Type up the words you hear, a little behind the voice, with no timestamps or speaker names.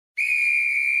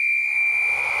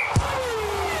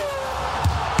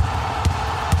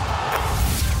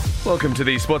Welcome to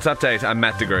the Sports Update. I'm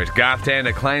Matt DeGroot. Garth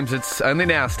Tander claims it's only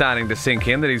now starting to sink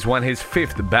in that he's won his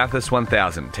fifth Bathurst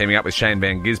 1000. Teaming up with Shane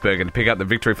Van Gisbergen to pick up the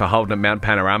victory for Holden at Mount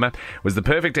Panorama was the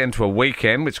perfect end to a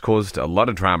weekend which caused a lot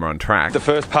of drama on track. The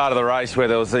first part of the race where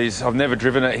there was these, I've never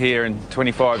driven it here in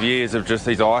 25 years, of just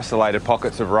these isolated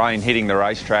pockets of rain hitting the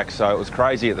racetrack, so it was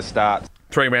crazy at the start.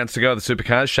 3 rounds to go of the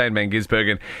Supercars. Shane Van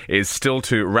Gisbergen is still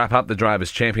to wrap up the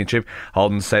Drivers' Championship.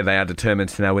 Holden say they are determined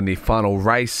to now win the final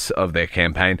race of their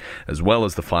campaign, as well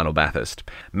as the final Bathurst.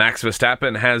 Max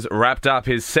Verstappen has wrapped up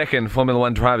his second Formula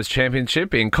One Drivers'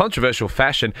 Championship in controversial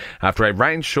fashion after a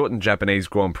rain-shortened Japanese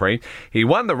Grand Prix. He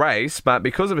won the race, but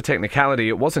because of a technicality,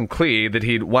 it wasn't clear that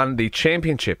he'd won the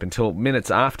championship until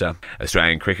minutes after.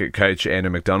 Australian cricket coach Andrew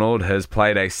McDonald has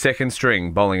played a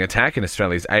second-string bowling attack in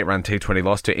Australia's 8-run T20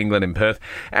 loss to England in Perth.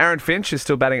 Aaron Finch is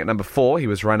still batting at number 4. He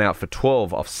was run out for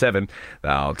 12 off 7.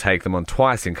 They'll take them on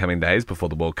twice in coming days before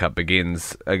the World Cup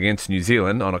begins against New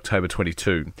Zealand on October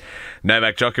 22.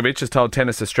 Novak Djokovic has told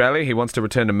Tennis Australia he wants to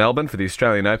return to Melbourne for the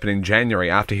Australian Open in January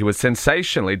after he was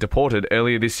sensationally deported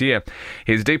earlier this year.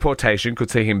 His deportation could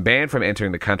see him banned from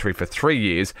entering the country for 3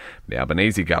 years. The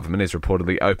Albanese government is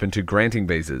reportedly open to granting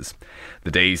visas. The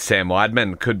D's Sam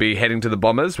Weidman could be heading to the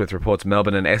Bombers, with reports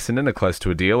Melbourne and Essendon are close to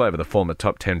a deal over the former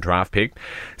top 10 draft pick.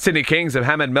 Sydney Kings have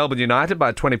hammered Melbourne United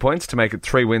by 20 points to make it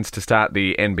 3 wins to start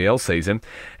the NBL season.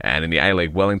 And in the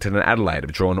A-League, Wellington and Adelaide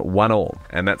have drawn 1-1.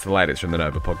 And that's the latest from the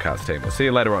Nova podcast team. We'll see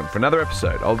you later on for another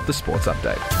episode of the Sports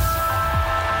Update.